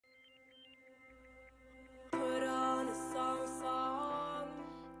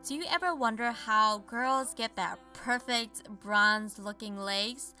Do you ever wonder how girls get that perfect bronze looking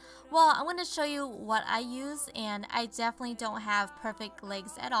legs? Well, I'm going to show you what I use, and I definitely don't have perfect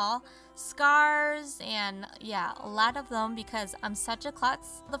legs at all. Scars and yeah, a lot of them because I'm such a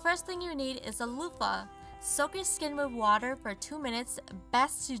klutz. The first thing you need is a loofah. Soak your skin with water for 2 minutes.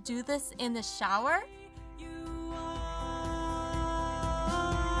 Best to do this in the shower.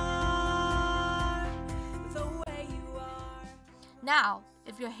 Now,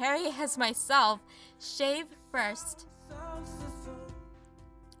 if you're hairy as myself, shave first.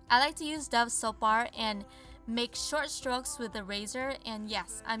 I like to use Dove soap bar and make short strokes with the razor, and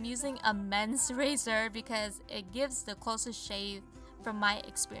yes, I'm using a men's razor because it gives the closest shave from my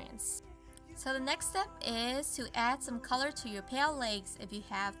experience. So the next step is to add some color to your pale legs if you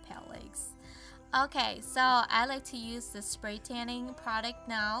have pale legs. Okay, so I like to use the spray tanning product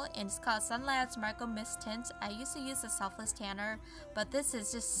now, and it's called Sunlabs Marco Mist Tint. I used to use a selfless tanner, but this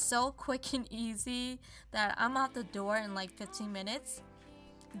is just so quick and easy that I'm out the door in like 15 minutes.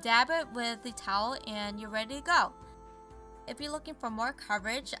 Dab it with the towel and you're ready to go. If you're looking for more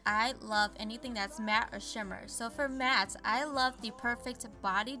coverage, I love anything that's matte or shimmer. So for matte, I love the Perfect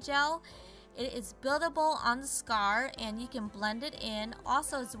Body Gel. It is buildable on the scar and you can blend it in.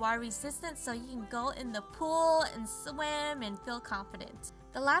 Also, it's water resistant, so you can go in the pool and swim and feel confident.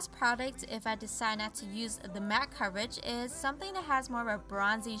 The last product, if I decide not to use the matte coverage, is something that has more of a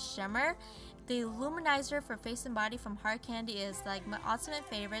bronzy shimmer. The luminizer for face and body from Hard Candy is like my ultimate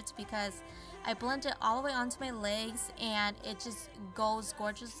favorite because I blend it all the way onto my legs and it just goes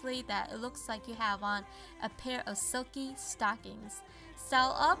gorgeously that it looks like you have on a pair of silky stockings.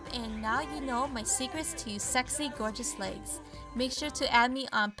 Style up, and now you know my secrets to sexy, gorgeous legs. Make sure to add me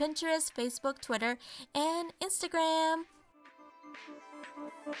on Pinterest, Facebook, Twitter, and Instagram.